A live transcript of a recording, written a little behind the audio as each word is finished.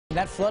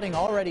That flooding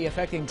already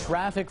affecting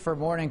traffic for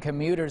morning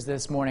commuters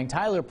this morning.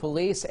 Tyler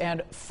police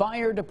and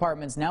fire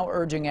departments now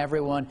urging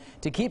everyone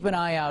to keep an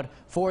eye out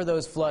for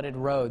those flooded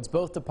roads.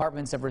 Both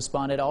departments have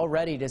responded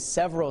already to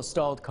several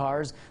stalled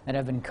cars that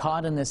have been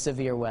caught in this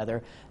severe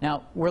weather.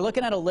 Now, we're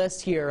looking at a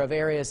list here of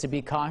areas to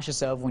be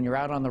cautious of when you're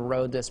out on the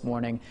road this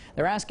morning.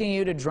 They're asking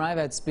you to drive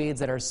at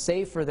speeds that are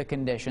safe for the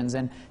conditions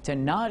and to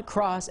not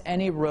cross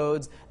any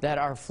roads that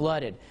are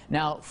flooded.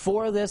 Now,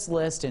 for this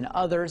list and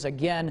others,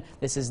 again,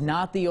 this is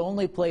not the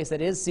only place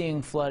that is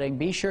seeing flooding.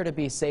 Be sure to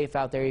be safe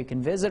out there. You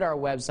can visit our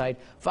website,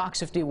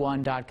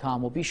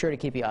 fox51.com. We'll be sure to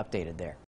keep you updated there.